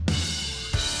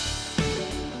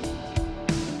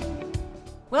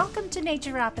Welcome to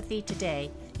Naturopathy Today.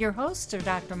 Your hosts are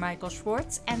Dr. Michael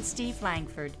Schwartz and Steve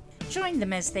Langford. Join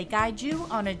them as they guide you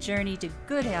on a journey to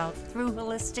good health through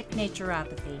holistic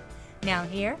naturopathy. Now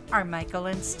here are Michael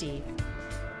and Steve.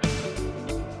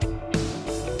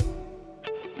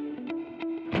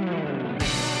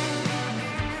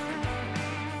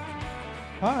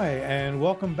 Hi, and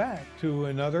welcome back to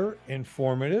another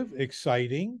informative,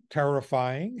 exciting,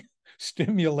 terrifying,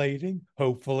 stimulating,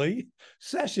 hopefully,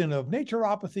 session of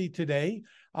Naturopathy Today.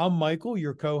 I'm Michael,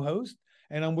 your co-host,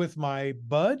 and I'm with my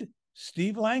bud,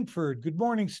 Steve Langford. Good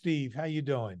morning, Steve. How you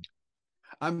doing?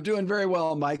 I'm doing very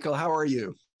well, Michael. How are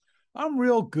you? I'm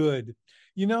real good.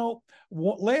 You know,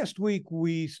 last week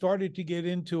we started to get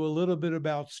into a little bit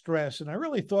about stress, and I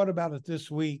really thought about it this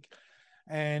week.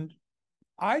 And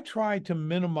I try to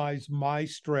minimize my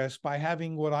stress by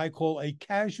having what I call a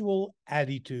casual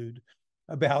attitude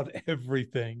about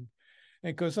everything.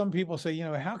 And because some people say,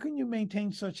 how can you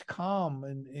maintain such calm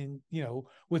and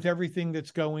with everything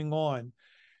that's going on?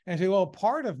 And I say, well,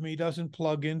 part of me doesn't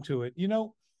plug into it.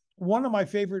 One of my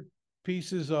favorite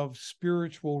pieces of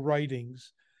spiritual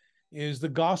writings is the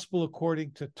Gospel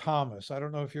According to Thomas. I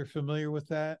don't know if you're familiar with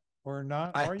that or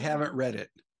not. I haven't read it.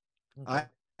 Okay.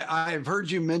 I've heard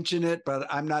you mention it, but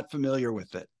I'm not familiar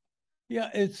with it. Yeah,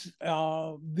 it's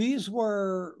these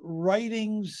were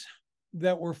writings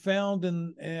that were found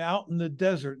out in the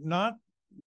desert, not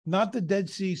the Dead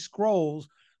Sea Scrolls,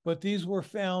 but these were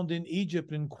found in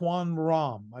Egypt in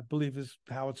Qumran, I believe is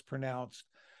how it's pronounced.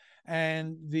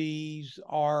 And these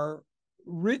are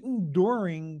written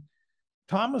during,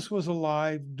 Thomas was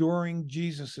alive during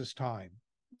Jesus's time,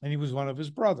 and he was one of his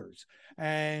brothers.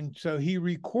 And so he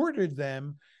recorded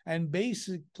them. And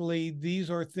basically, these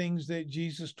are things that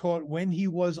Jesus taught when he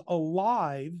was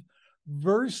alive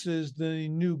versus the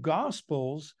new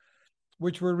Gospels,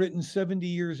 which were written 70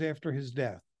 years after his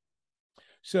death.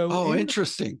 So,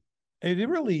 interesting. It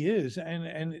really is.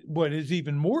 And what is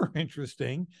even more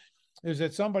interesting is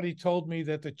that somebody told me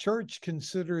that the church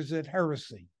considers it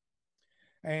heresy.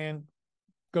 And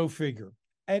go figure.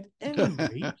 At any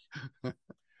rate,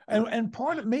 and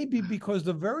part of it may be because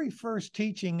the very first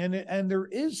teaching, and there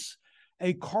is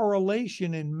a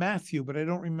correlation in Matthew, but I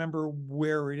don't remember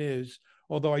where it is,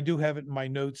 although I do have it in my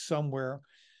notes somewhere,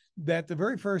 that the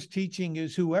very first teaching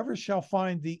is whoever shall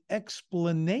find the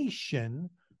explanation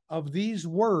of these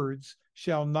words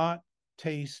shall not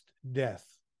taste death,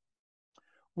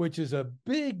 which is a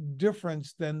big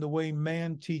difference than the way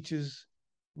man teaches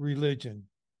religion.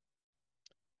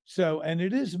 So, and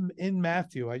it is in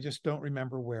Matthew, I just don't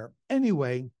remember where.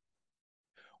 Anyway,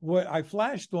 what I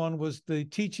flashed on was the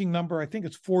teaching number, I think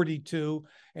it's 42,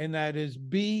 and that is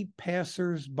be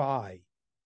passers-by.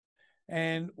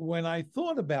 And when I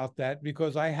thought about that,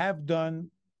 because I have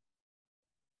done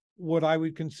what I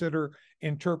would consider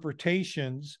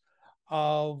interpretations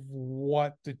of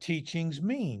what the teachings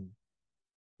mean,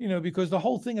 because the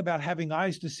whole thing about having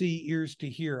eyes to see, ears to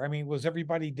hear, I mean, was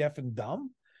everybody deaf and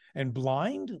dumb and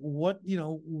blind? What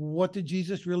did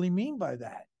Jesus really mean by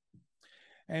that?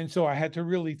 And so I had to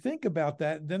really think about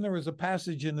that. Then there was a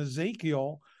passage in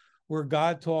Ezekiel where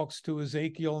God talks to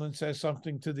Ezekiel and says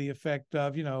something to the effect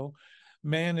of,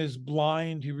 man is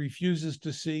blind, he refuses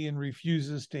to see and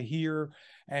refuses to hear,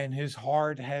 and his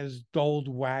heart has dulled,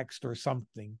 waxed, or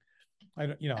something.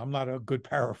 I'm not a good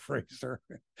paraphraser.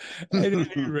 At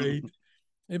any rate,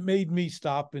 it made me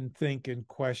stop and think and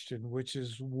question, which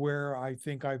is where I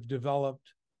think I've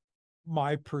developed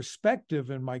my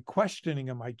perspective and my questioning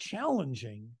and my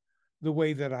challenging the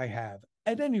way that I have.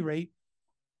 At any rate,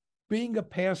 being a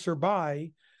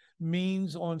passerby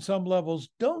means on some levels,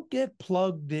 don't get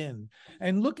plugged in.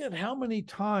 And look at how many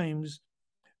times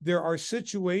there are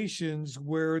situations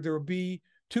where there'll be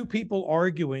two people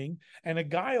arguing and a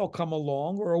guy will come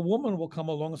along or a woman will come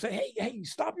along and say, hey,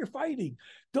 stop your fighting.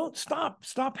 Don't stop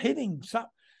hitting, stop.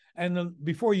 And then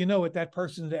before you know it, that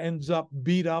person ends up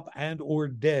beat up and or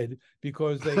dead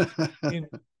because they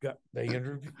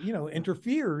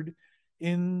interfered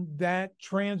in that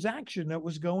transaction that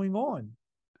was going on.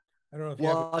 I don't know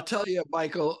if I'll tell you,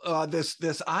 Michael,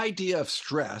 this idea of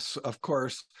stress, of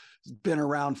course, has been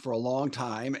around for a long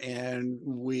time, and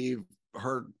we've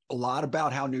heard a lot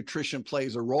about how nutrition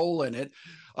plays a role in it.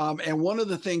 And one of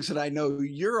the things that I know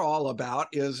you're all about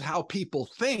is how people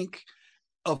think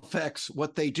affects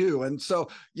what they do. And so,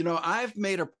 I've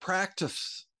made a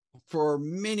practice for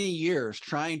many years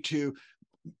trying to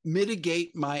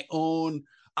mitigate my own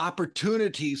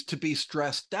opportunities to be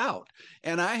stressed out.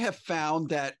 And I have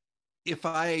found that if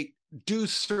I do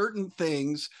certain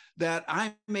things, that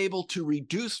I'm able to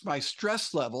reduce my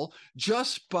stress level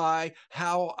just by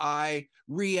how I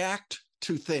react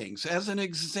to things. As an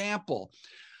example,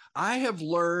 I have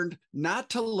learned not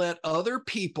to let other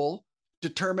people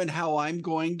determine how I'm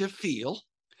going to feel.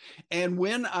 And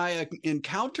when I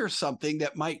encounter something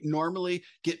that might normally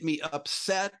get me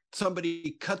upset,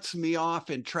 somebody cuts me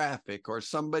off in traffic or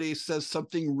somebody says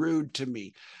something rude to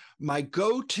me, my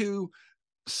go-to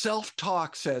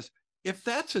self-talk says, if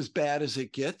that's as bad as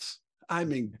it gets,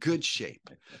 I'm in good shape.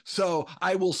 So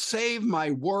I will save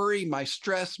my worry, my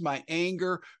stress, my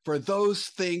anger for those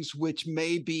things which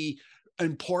may be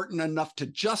important enough to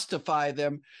justify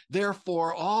them.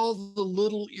 Therefore, all the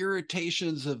little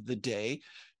irritations of the day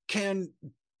can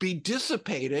be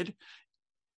dissipated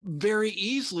very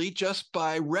easily just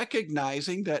by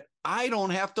recognizing that I don't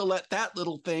have to let that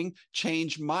little thing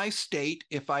change my state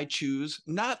if I choose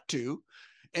not to.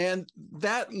 And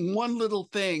that one little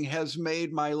thing has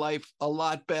made my life a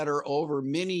lot better over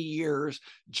many years,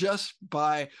 just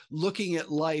by looking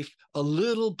at life a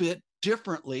little bit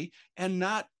differently and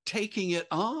not taking it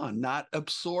on, not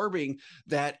absorbing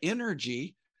that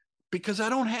energy, because I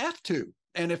don't have to.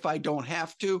 And if I don't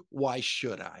have to, why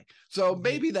should I? So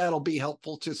maybe that'll be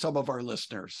helpful to some of our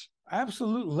listeners.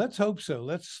 Absolutely. Let's hope so.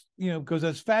 Let's, because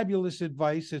that's fabulous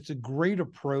advice. It's a great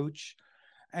approach.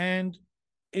 And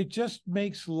it just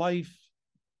makes life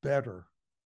better,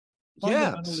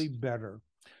 fundamentally better.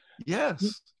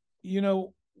 Yes.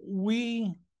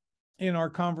 We, in our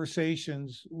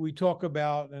conversations, we talk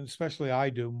about, and especially I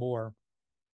do more,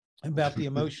 about the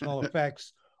emotional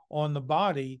effects on the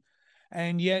body.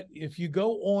 And yet, if you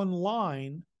go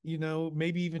online,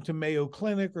 maybe even to Mayo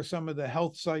Clinic or some of the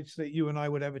health sites that you and I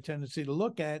would have a tendency to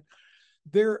look at,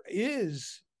 there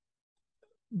is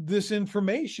this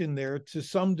information there to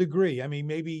some degree. I mean,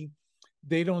 maybe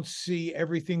they don't see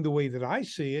everything the way that I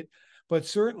see it, but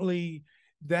certainly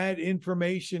that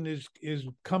information is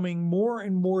coming more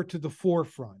and more to the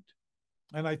forefront.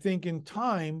 And I think in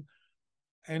time,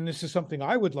 and this is something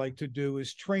I would like to do,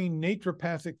 is train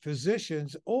naturopathic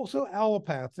physicians, also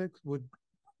allopathic would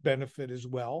benefit as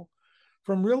well,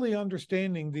 from really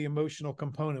understanding the emotional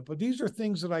component. But these are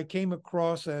things that I came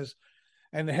across as,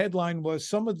 and the headline was,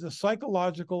 some of the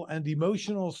psychological and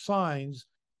emotional signs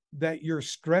that you're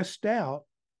stressed out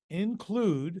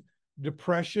include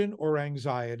depression or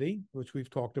anxiety, which we've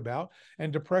talked about.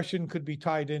 And depression could be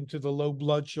tied into the low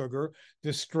blood sugar,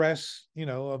 distress,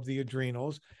 of the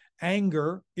adrenals,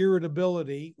 anger,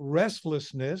 irritability,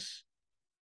 restlessness,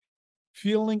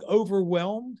 feeling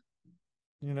overwhelmed,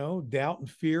 doubt and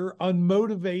fear,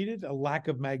 unmotivated, a lack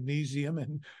of magnesium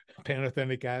and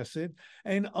pantothenic acid,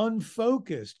 and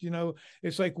unfocused.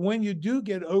 It's like when you do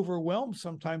get overwhelmed,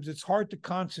 sometimes it's hard to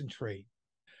concentrate,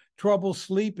 trouble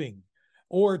sleeping,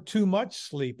 or too much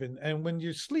sleep. And when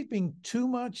you're sleeping too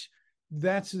much,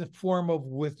 that's a form of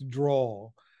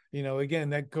withdrawal. Again,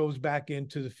 that goes back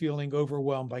into the feeling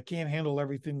overwhelmed. I can't handle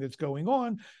everything that's going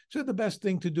on. So the best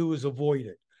thing to do is avoid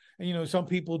it. And, some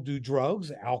people do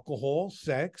drugs, alcohol,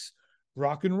 sex,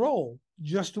 rock and roll,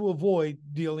 just to avoid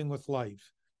dealing with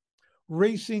life.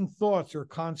 Racing thoughts or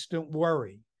constant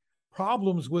worry,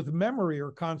 problems with memory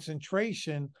or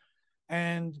concentration,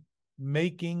 and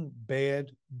making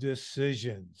bad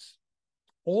decisions.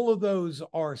 All of those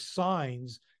are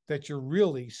signs that you're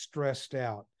really stressed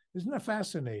out. Isn't that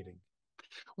fascinating?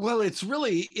 Well, it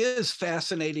really is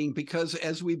fascinating, because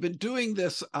as we've been doing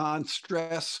this on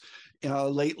stress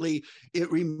lately,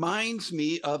 it reminds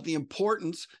me of the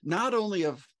importance not only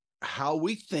of how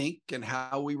we think and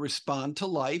how we respond to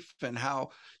life, and how,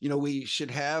 we should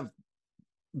have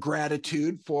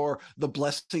gratitude for the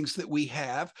blessings that we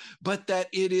have, but that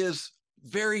it is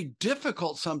very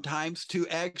difficult sometimes to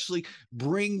actually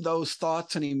bring those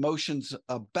thoughts and emotions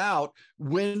about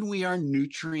when we are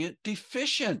nutrient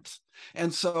deficient.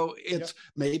 And so it's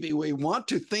maybe we want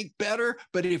to think better,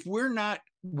 but if we're not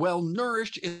well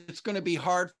nourished, it's going to be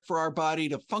hard for our body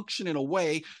to function in a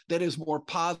way that is more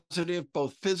positive,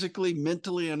 both physically,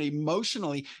 mentally, and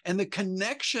emotionally. And the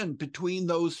connection between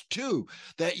those two,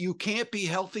 that you can't be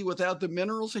healthy without the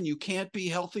minerals and you can't be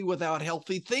healthy without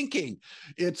healthy thinking.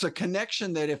 It's a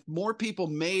connection that if more people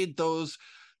made those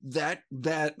that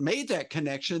made that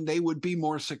connection, they would be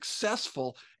more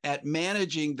successful at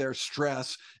managing their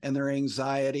stress and their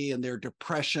anxiety and their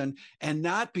depression, and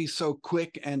not be so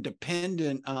quick and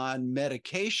dependent on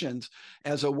medications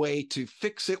as a way to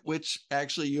fix it, which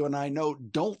actually you and I know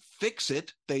don't fix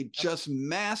it. They just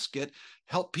mask it,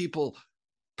 help people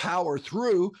power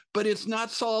through, but it's not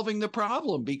solving the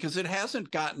problem, because it hasn't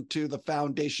gotten to the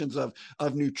foundations of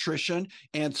nutrition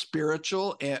and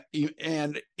spiritual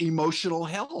and emotional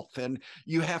health. And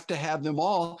you have to have them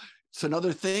all. It's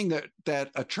another thing that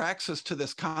attracts us to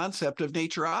this concept of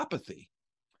naturopathy.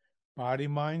 Body,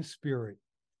 mind, spirit,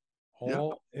 Yeah.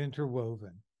 all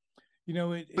interwoven. You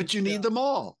know, But you need them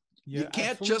all. You yeah,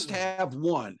 can't just absolutely. have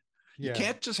one. You Yeah.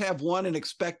 can't just have one and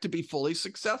expect to be fully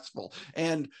successful.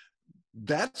 And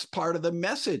that's part of the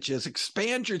message is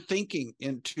expand your thinking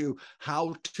into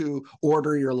how to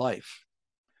order your life.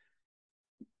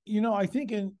 You know, I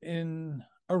think in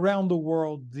around the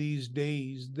world these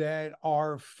days that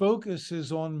our focus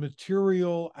is on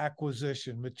material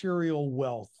acquisition, material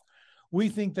wealth. We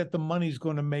think that the money's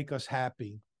going to make us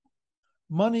happy.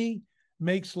 Money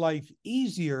makes life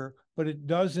easier, but it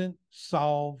doesn't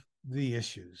solve the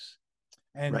issues.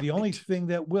 And the only Right. thing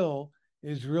that will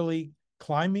is really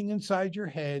climbing inside your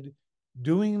head,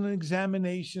 doing an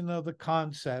examination of the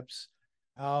concepts,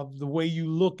 of the way you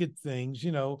look at things.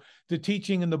 You know, the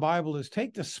teaching in the Bible is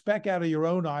take the speck out of your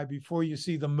own eye before you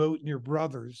see the mote in your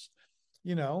brother's.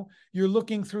 You know, you're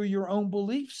looking through your own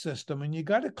belief system and you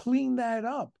got to clean that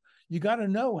up. You got to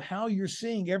know how you're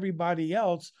seeing everybody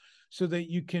else so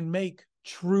that you can make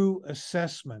true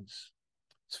assessments.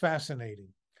 It's fascinating.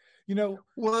 You know,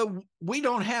 Well, we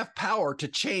don't have power to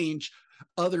change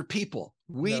other people.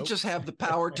 We nope. just have the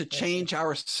power to change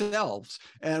ourselves.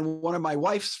 And one of my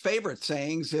wife's favorite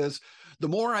sayings is the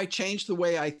more I change the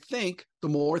way I think, the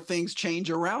more things change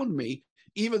around me,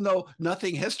 even though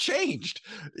nothing has changed.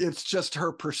 It's just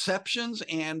her perceptions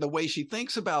and the way she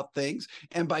thinks about things.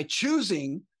 And by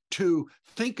choosing to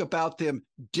think about them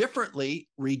differently,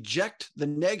 reject the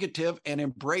negative and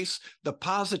embrace the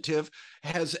positive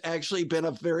has actually been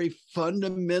a very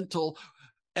fundamental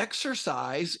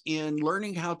exercise in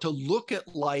learning how to look at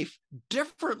life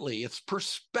differently. It's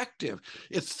perspective.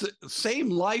 It's the same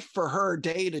life for her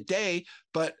day to day,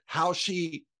 but how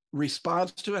she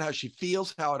responds to it, how she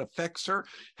feels, how it affects her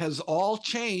has all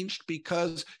changed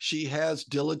because she has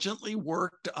diligently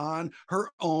worked on her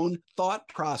own thought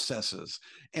processes.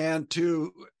 And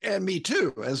me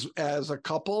too, as a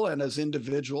couple and as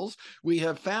individuals, we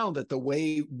have found that the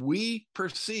way we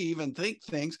perceive and think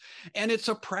things, and it's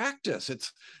a practice.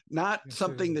 It's not Yes, it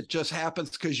something is. that just happens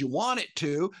because you want it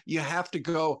to. You have to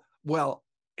go, well,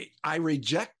 I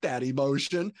reject that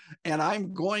emotion and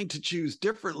I'm going to choose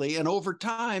differently. And over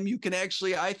time, you can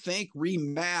actually, I think,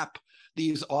 remap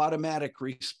these automatic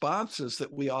responses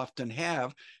that we often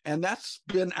have. And that's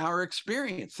been our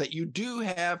experience that you do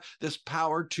have this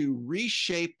power to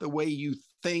reshape the way you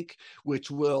think, which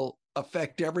will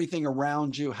affect everything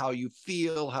around you, how you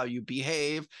feel, how you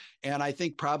behave, and I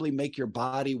think probably make your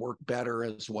body work better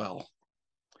as well.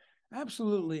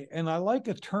 Absolutely. And I like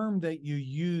a term that you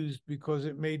used because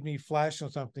it made me flash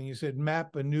on something. You said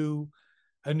map a new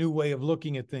way of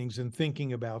looking at things and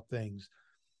thinking about things.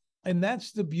 And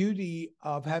that's the beauty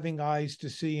of having eyes to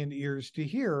see and ears to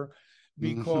hear, Mm-hmm.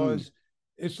 because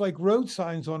it's like road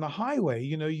signs on a highway.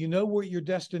 You know where your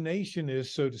destination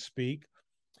is, so to speak.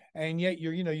 And yet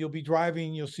you'll be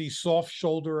driving, you'll see soft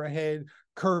shoulder ahead,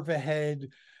 curve ahead,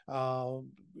 uh,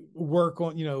 work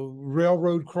on,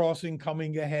 railroad crossing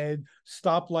coming ahead,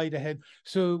 stoplight ahead.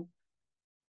 So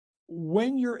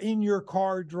when you're in your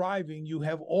car driving, you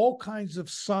have all kinds of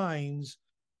signs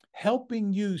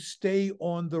helping you stay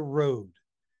on the road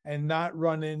and not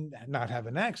have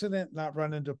an accident, not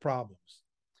run into problems.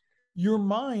 Your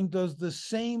mind does the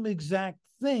same exact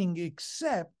thing,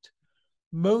 except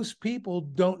most people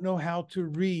don't know how to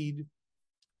read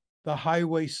the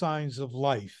highway signs of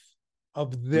life,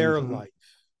 of their Mm-hmm. life.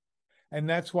 And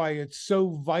that's why it's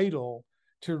so vital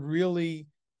to really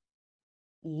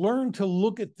learn to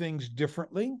look at things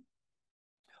differently.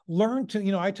 Learn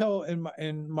to, I tell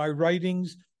in my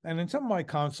writings and in some of my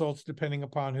consults, depending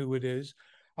upon who it is,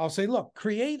 I'll say, look,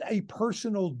 create a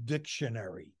personal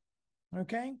dictionary.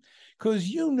 Okay.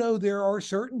 Because there are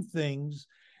certain things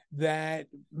that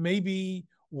maybe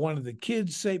one of the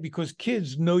kids say, because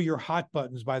kids know your hot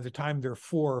buttons by the time they're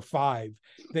 4 or 5,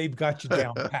 they've got you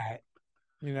down pat,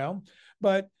 you know.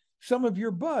 But some of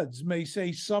your buds may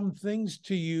say some things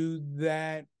to you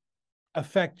that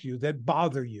affect you, that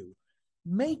bother you.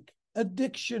 Make a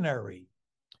dictionary.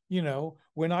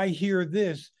 When I hear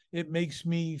this, it makes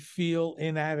me feel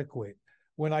inadequate.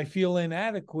 When I feel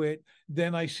inadequate,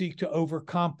 then I seek to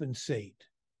overcompensate.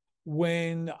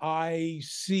 When I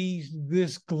see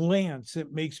this glance,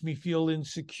 it makes me feel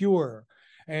insecure.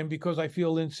 And because I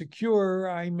feel insecure,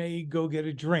 I may go get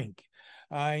a drink.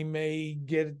 I may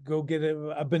go get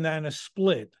a banana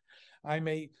split. I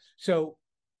may. So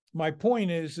my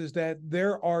point is that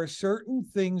there are certain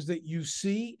things that you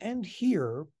see and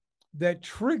hear that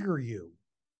trigger you.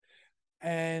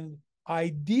 And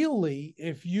ideally,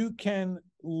 if you can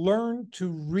learn to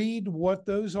read what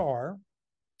those are,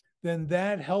 then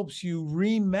that helps you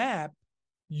remap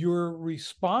your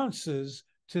responses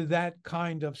to that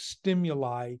kind of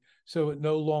stimuli so it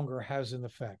no longer has an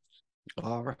effect.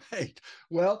 All right.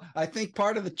 Well, I think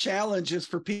part of the challenge is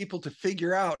for people to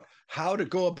figure out how to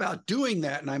go about doing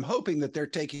that. And I'm hoping that they're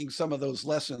taking some of those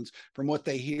lessons from what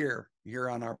they hear here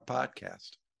on our podcast.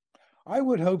 I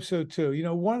would hope so too. You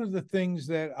know, one of the things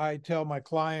that I tell my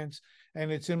clients,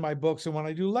 and it's in my books, and when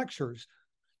I do lectures,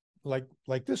 like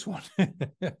this one,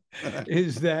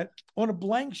 is that on a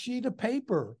blank sheet of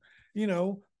paper, you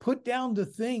know, put down the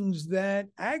things that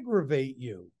aggravate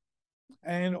you.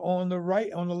 And on the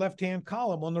left-hand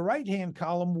column, on the right-hand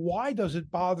column, why does it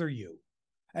bother you?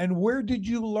 And where did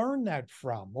you learn that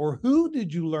from? Or who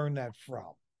did you learn that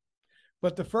from?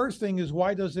 But the first thing is,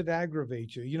 why does it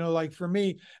aggravate you? You know, like for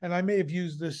me, and I may have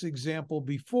used this example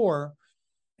before,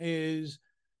 is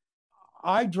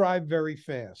I drive very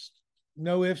fast.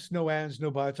 No ifs, no ands,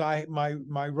 no buts.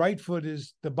 My right foot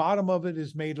is, the bottom of it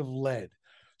is made of lead.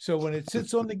 So when it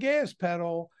sits on the gas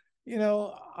pedal, you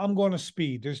know, I'm going to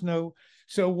speed.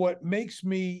 So what makes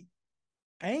me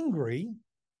angry,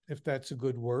 if that's a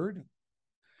good word,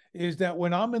 is that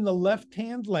when I'm in the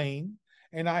left-hand lane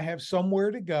and I have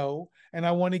somewhere to go and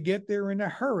I want to get there in a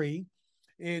hurry,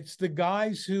 it's the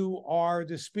guys who are,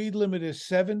 the speed limit is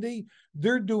 70,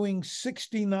 they're doing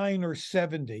 69 or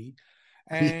 70.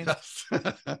 And yes.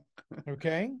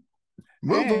 okay.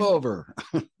 Move over.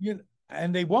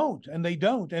 And they won't, and they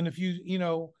don't. And if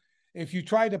you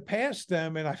try to pass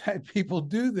them, and I've had people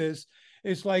do this,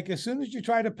 it's like as soon as you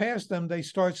try to pass them, they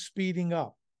start speeding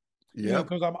up. Yeah,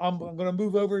 because I'm going to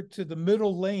move over to the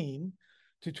middle lane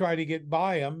to try to get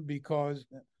by them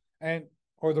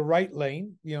or the right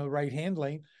lane, right-hand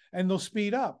lane, and they'll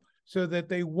speed up so that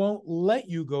they won't let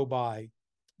you go by.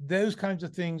 Those kinds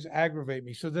of things aggravate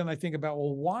me. So then I think about,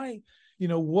 well, why,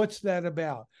 what's that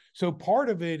about? So part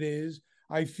of it is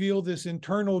I feel this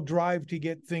internal drive to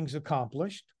get things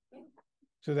accomplished.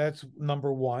 So that's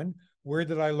number one. Where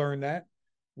did I learn that?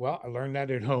 Well, I learned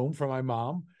that at home from my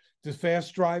mom. The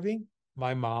fast driving,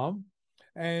 my mom.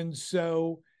 And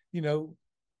so,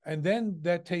 and then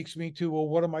that takes me to, well,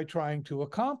 what am I trying to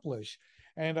accomplish?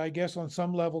 And I guess on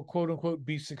some level, quote unquote,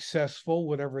 be successful,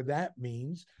 whatever that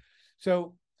means.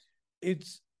 So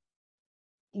it's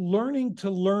learning to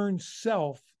learn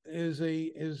self is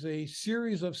a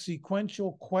series of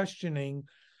sequential questioning,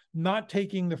 not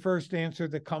taking the first answer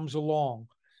that comes along,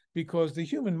 because the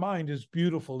human mind is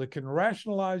beautiful. It can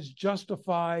rationalize,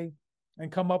 justify,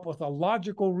 and come up with a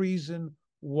logical reason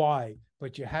why,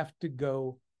 but you have to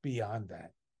go beyond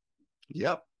that.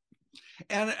 Yep.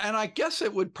 And I guess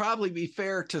it would probably be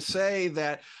fair to say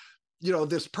that,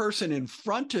 this person in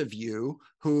front of you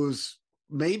who's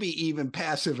maybe even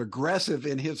passive aggressive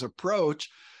in his approach,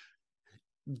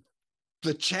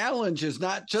 the challenge is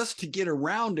not just to get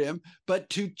around him, but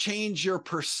to change your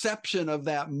perception of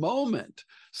that moment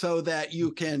so that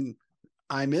you can,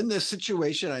 I'm in this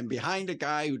situation, I'm behind a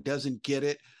guy who doesn't get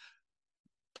it,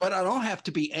 but I don't have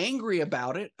to be angry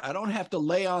about it. I don't have to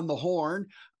lay on the horn.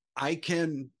 I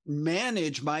can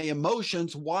manage my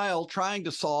emotions while trying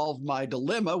to solve my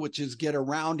dilemma, which is get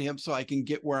around him so I can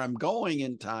get where I'm going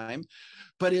in time.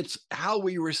 But it's how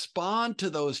we respond to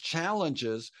those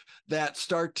challenges that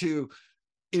start to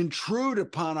intrude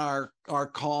upon our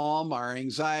calm, our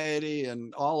anxiety,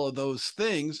 and all of those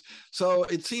things. So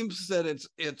it seems that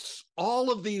it's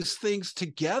all of these things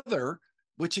together,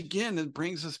 which again, it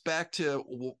brings us back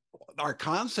to our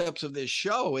concepts of this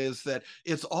show, is that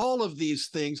it's all of these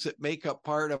things that make up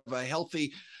part of a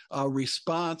healthy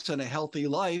response and a healthy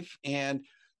life. And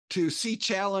to see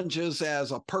challenges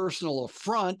as a personal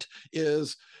affront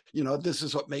is, this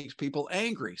is what makes people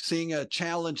angry. Seeing a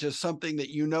challenge as something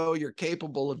that you're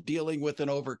capable of dealing with and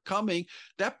overcoming,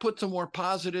 that puts a more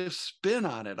positive spin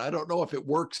on it. I don't know if it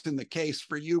works in the case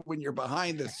for you when you're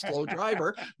behind this slow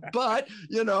driver, but,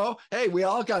 hey, we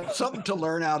all got something to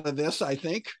learn out of this, I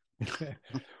think.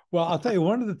 Well, I'll tell you,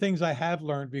 one of the things I have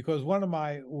learned, because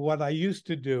what I used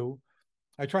to do,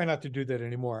 I try not to do that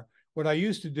anymore. What I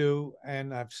used to do,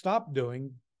 and I've stopped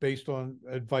doing based on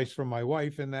advice from my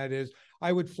wife, and that is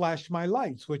I would flash my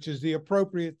lights, which is the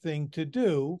appropriate thing to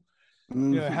do.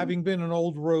 Mm-hmm. Having been an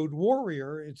old road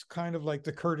warrior, it's kind of like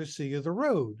the courtesy of the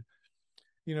road.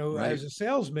 Right. As a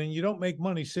salesman, you don't make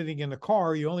money sitting in a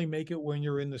car. You only make it when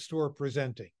you're in the store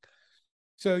presenting.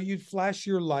 So you'd flash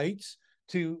your lights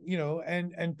to,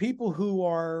 and people who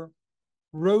are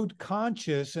road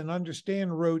conscious and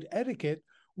understand road etiquette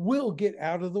will get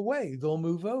out of the way. They'll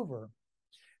move over.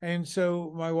 And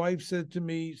so my wife said to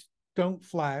me, don't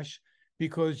flash,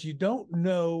 because you don't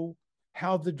know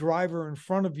how the driver in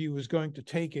front of you is going to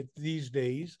take it these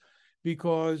days,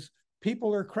 because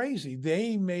people are crazy.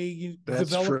 They may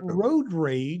develop road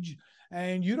rage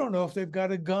and you don't know if they've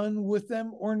got a gun with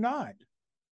them or not.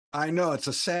 I know it's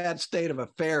a sad state of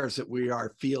affairs that we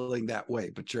are feeling that way,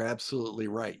 but you're absolutely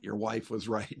right. Your wife was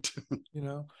right.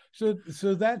 So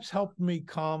that's helped me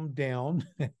calm down.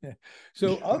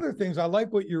 So other things, I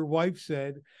like what your wife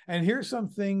said, and here's some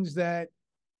things that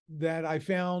I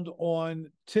found on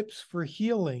Tips for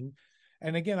Healing.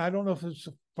 And again, I don't know if it's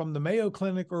from the Mayo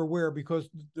Clinic or where, because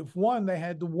if one, they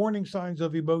had the warning signs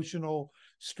of emotional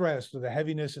stress, so the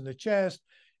heaviness in the chest,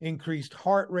 increased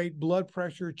heart rate, blood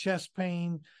pressure, chest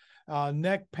pain,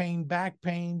 neck pain, back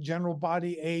pain, general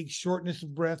body ache, shortness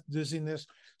of breath, dizziness.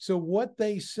 So what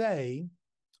they say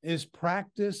is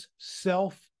practice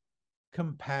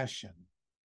self-compassion.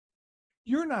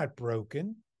 You're not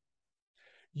broken.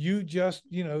 You just,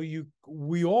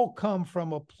 we all come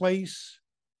from a place,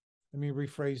 let me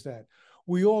rephrase that.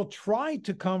 We all try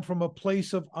to come from a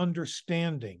place of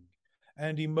understanding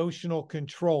and emotional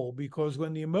control, because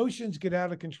when the emotions get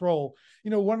out of control,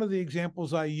 one of the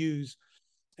examples I use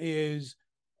is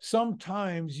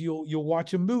sometimes you'll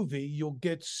watch a movie, you'll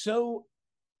get so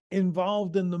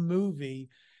involved in the movie,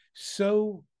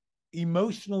 so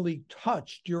emotionally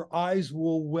touched, your eyes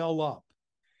will well up.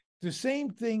 The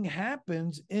same thing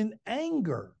happens in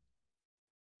anger.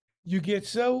 You get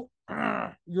so,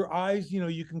 your eyes,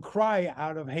 you can cry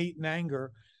out of hate and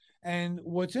anger. And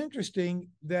what's interesting,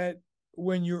 that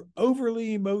when you're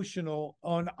overly emotional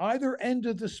on either end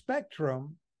of the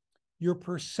spectrum, your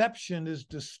perception is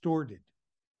distorted.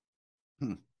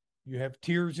 You have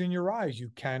tears in your eyes. You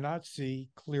cannot see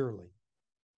clearly.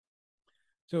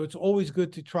 So it's always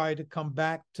good to try to come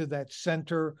back to that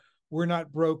center. We're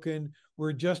not broken.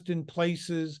 We're just in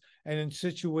places and in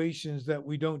situations that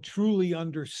we don't truly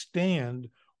understand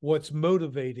what's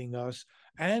motivating us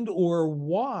and or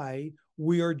why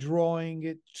we are drawing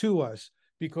it to us.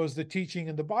 Because the teaching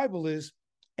in the Bible is,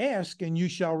 ask and you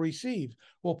shall receive.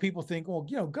 Well, people think, well,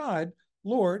 God,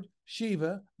 Lord,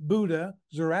 Shiva, Buddha,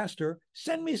 Zoroaster,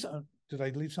 send me some. Did I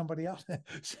leave somebody else?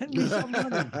 Send me some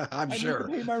money. I'm sure.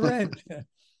 I need to pay my rent.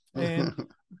 And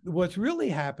what's really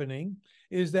happening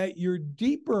is that your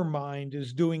deeper mind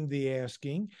is doing the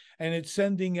asking, and it's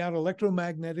sending out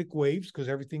electromagnetic waves, because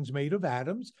everything's made of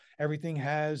atoms. Everything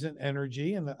has an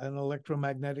energy and an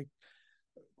electromagnetic.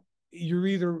 You're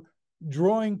either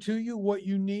drawing to you what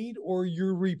you need, or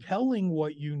you're repelling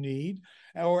what you need,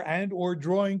 or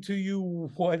drawing to you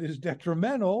what is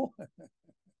detrimental.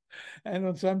 And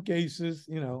in some cases,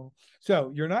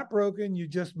 so you're not broken. You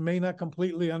just may not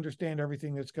completely understand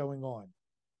everything that's going on.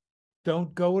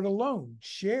 Don't go it alone.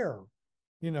 Share,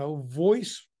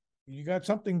 voice. You got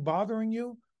something bothering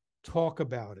you, talk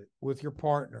about it with your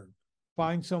partner.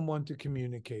 Find someone to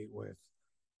communicate with.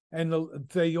 And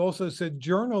they also said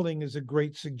journaling is a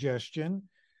great suggestion,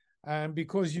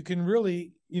 because you can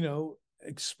really,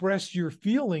 express your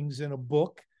feelings in a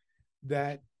book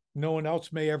that no one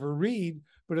else may ever read,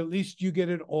 but at least you get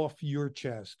it off your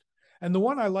chest. And the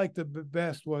one I liked the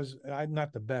best was,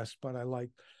 not the best, but I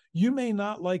liked, you may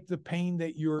not like the pain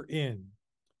that you're in,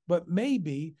 but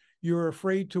maybe you're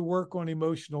afraid to work on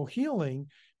emotional healing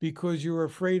because you're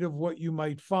afraid of what you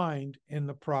might find in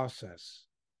the process.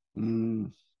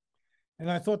 And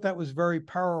I thought that was very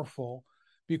powerful,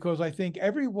 because I think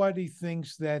everybody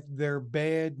thinks that they're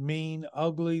bad, mean,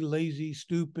 ugly, lazy,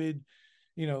 stupid,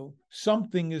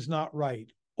 something is not right.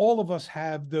 All of us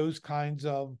have those kinds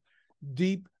of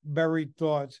deep buried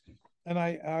thoughts. And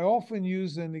I often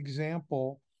use an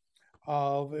example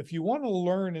of, if you want to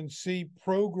learn and see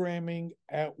programming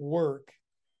at work,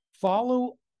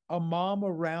 follow a mom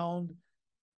around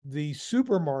the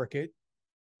supermarket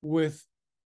with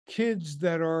kids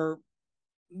that are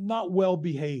not well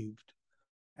behaved.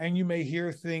 And you may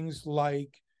hear things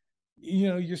like,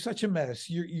 you're such a mess.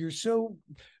 You're so,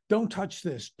 don't touch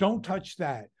this. Don't touch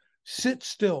that. Sit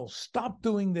still. Stop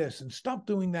doing this and stop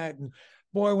doing that. And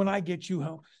boy, when I get you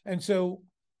home. And so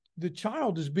the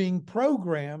child is being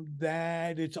programmed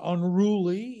that it's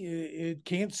unruly. It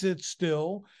can't sit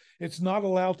still. It's not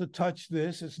allowed to touch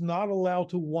this. It's not allowed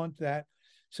to want that.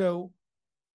 So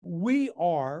we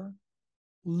are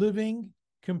living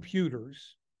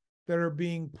computers that are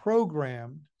being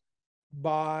programmed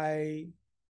by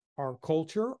our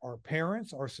culture, our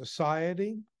parents, our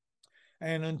society.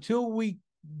 And until we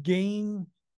can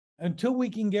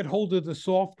get hold of the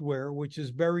software, which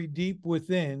is buried deep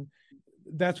within,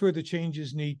 that's where the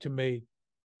changes need to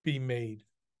be made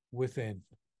within.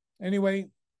 Anyway,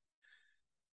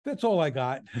 that's all I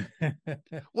got.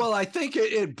 Well, I think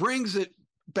it brings it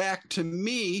back to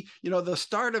me, the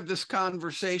start of this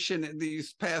conversation in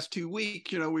these past 2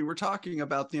 weeks, we were talking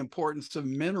about the importance of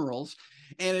minerals.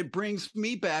 And it brings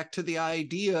me back to the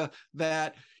idea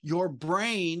that your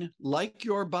brain, like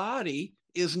your body,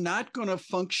 is not going to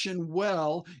function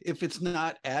well if it's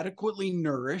not adequately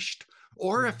nourished,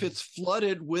 or if it's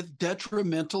flooded with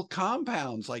detrimental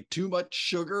compounds like too much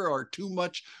sugar or too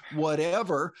much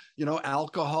whatever,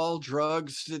 alcohol,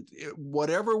 drugs,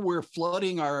 whatever we're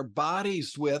flooding our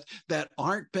bodies with that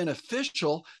aren't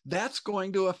beneficial, that's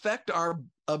going to affect our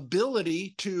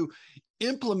ability to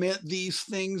implement these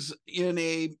things in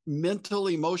a mental,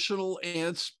 emotional,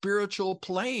 and spiritual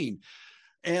plane.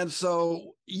 And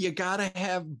so you got to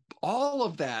have all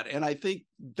of that. And I think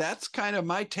that's kind of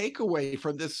my takeaway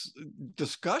from this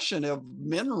discussion of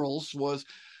minerals, was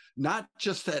not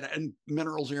just that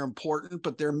minerals are important,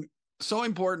 but they're so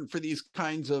important for these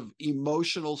kinds of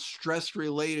emotional,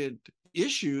 stress-related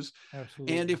issues.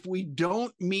 Absolutely. And if we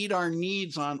don't meet our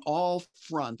needs on all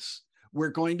fronts, we're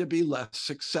going to be less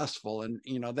successful. And,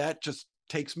 that just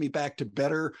takes me back to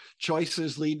better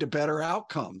choices lead to better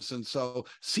outcomes. And so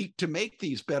seek to make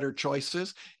these better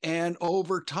choices. And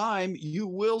over time, you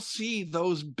will see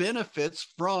those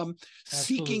benefits from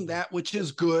seeking that which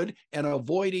is good and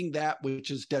avoiding that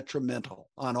which is detrimental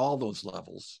on all those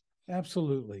levels.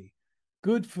 Absolutely.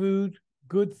 Good food,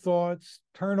 good thoughts,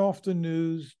 turn off the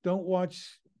news, don't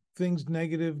watch things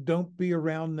negative, don't be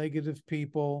around negative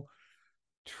people.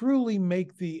 Truly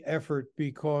make the effort,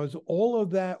 because all of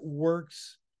that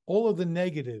works, all of the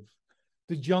negative,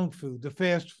 the junk food, the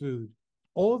fast food,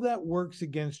 all of that works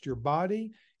against your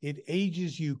body. It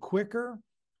ages you quicker.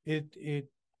 It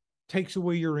takes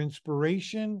away your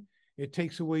inspiration. It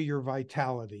takes away your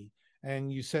vitality,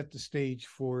 and you set the stage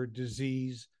for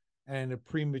disease and a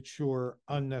premature,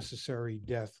 unnecessary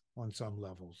death on some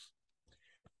levels.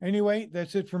 Anyway,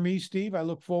 that's it for me, Steve. I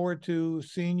look forward to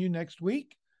seeing you next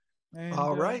week. And,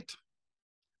 all right.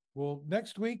 Well,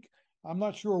 next week, I'm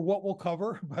not sure what we'll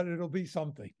cover, but it'll be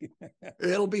something.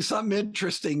 It'll be something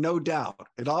interesting, no doubt.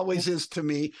 It always is to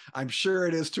me. I'm sure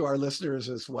it is to our listeners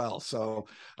as well. So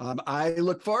I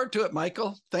look forward to it,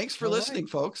 Michael. Thanks for listening,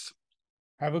 folks.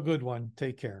 Have a good one.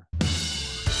 Take care.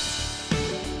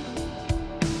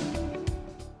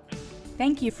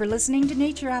 Thank you for listening to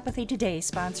Naturopathy Today,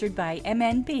 sponsored by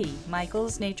MNP,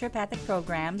 Michael's Naturopathic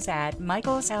Programs at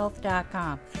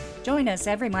michaelshealth.com. Join us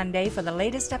every Monday for the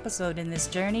latest episode in this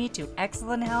journey to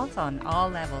excellent health on all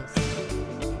levels.